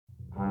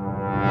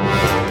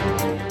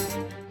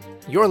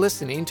You're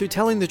listening to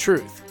Telling the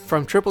Truth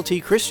from Triple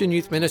T Christian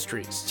Youth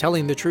Ministries,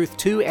 telling the truth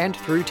to and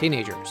through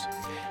teenagers.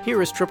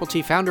 Here is Triple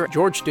T founder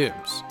George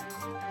Dooms.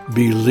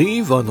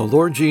 Believe on the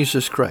Lord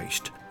Jesus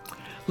Christ.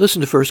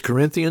 Listen to 1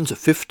 Corinthians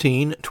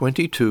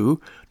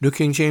 15:22, New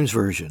King James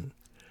Version.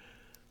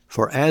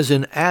 For as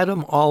in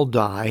Adam all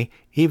die,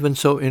 even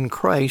so in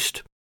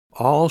Christ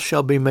all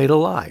shall be made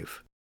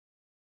alive.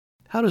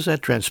 How does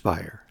that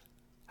transpire?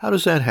 How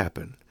does that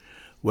happen?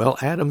 Well,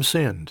 Adam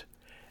sinned.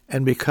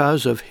 And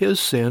because of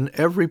his sin,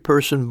 every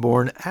person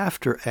born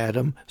after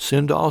Adam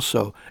sinned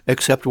also,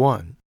 except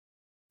one.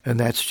 And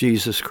that's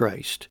Jesus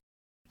Christ.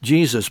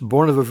 Jesus,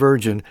 born of a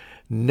virgin,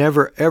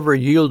 never ever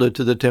yielded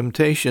to the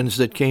temptations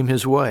that came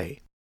his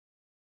way.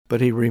 But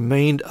he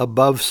remained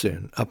above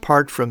sin,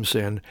 apart from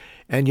sin,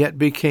 and yet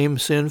became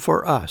sin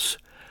for us,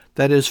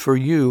 that is, for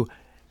you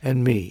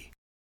and me,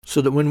 so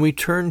that when we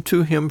turn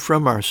to him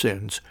from our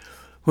sins,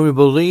 when we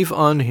believe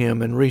on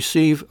him and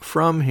receive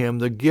from him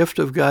the gift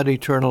of God,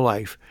 eternal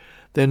life,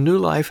 then new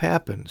life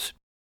happens,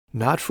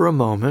 not for a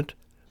moment,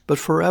 but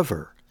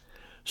forever.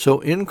 So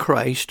in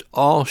Christ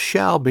all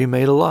shall be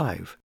made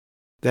alive.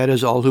 That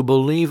is, all who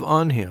believe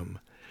on him.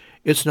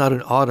 It's not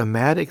an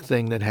automatic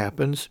thing that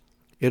happens.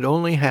 It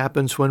only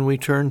happens when we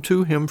turn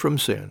to him from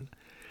sin.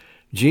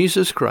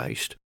 Jesus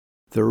Christ,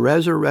 the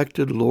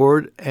resurrected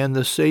Lord and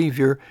the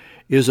Savior,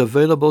 is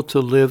available to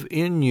live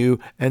in you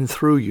and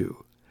through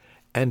you,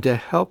 and to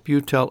help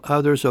you tell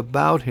others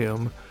about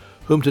him,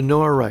 whom to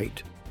know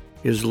aright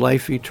is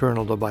life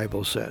eternal, the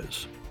Bible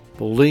says.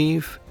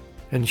 Believe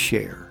and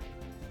share.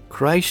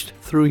 Christ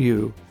through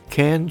you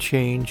can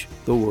change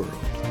the world.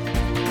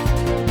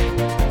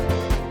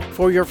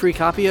 For your free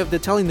copy of the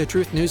Telling the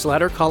Truth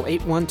newsletter, call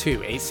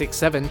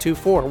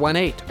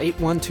 812-867-2418,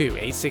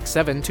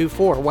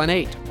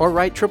 812-867-2418, or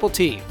write Triple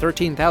T,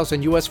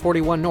 13,000 U.S.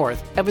 41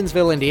 North,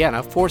 Evansville,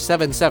 Indiana,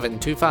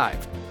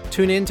 47725.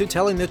 Tune in to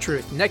Telling the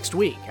Truth next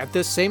week at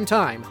this same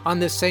time on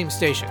this same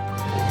station.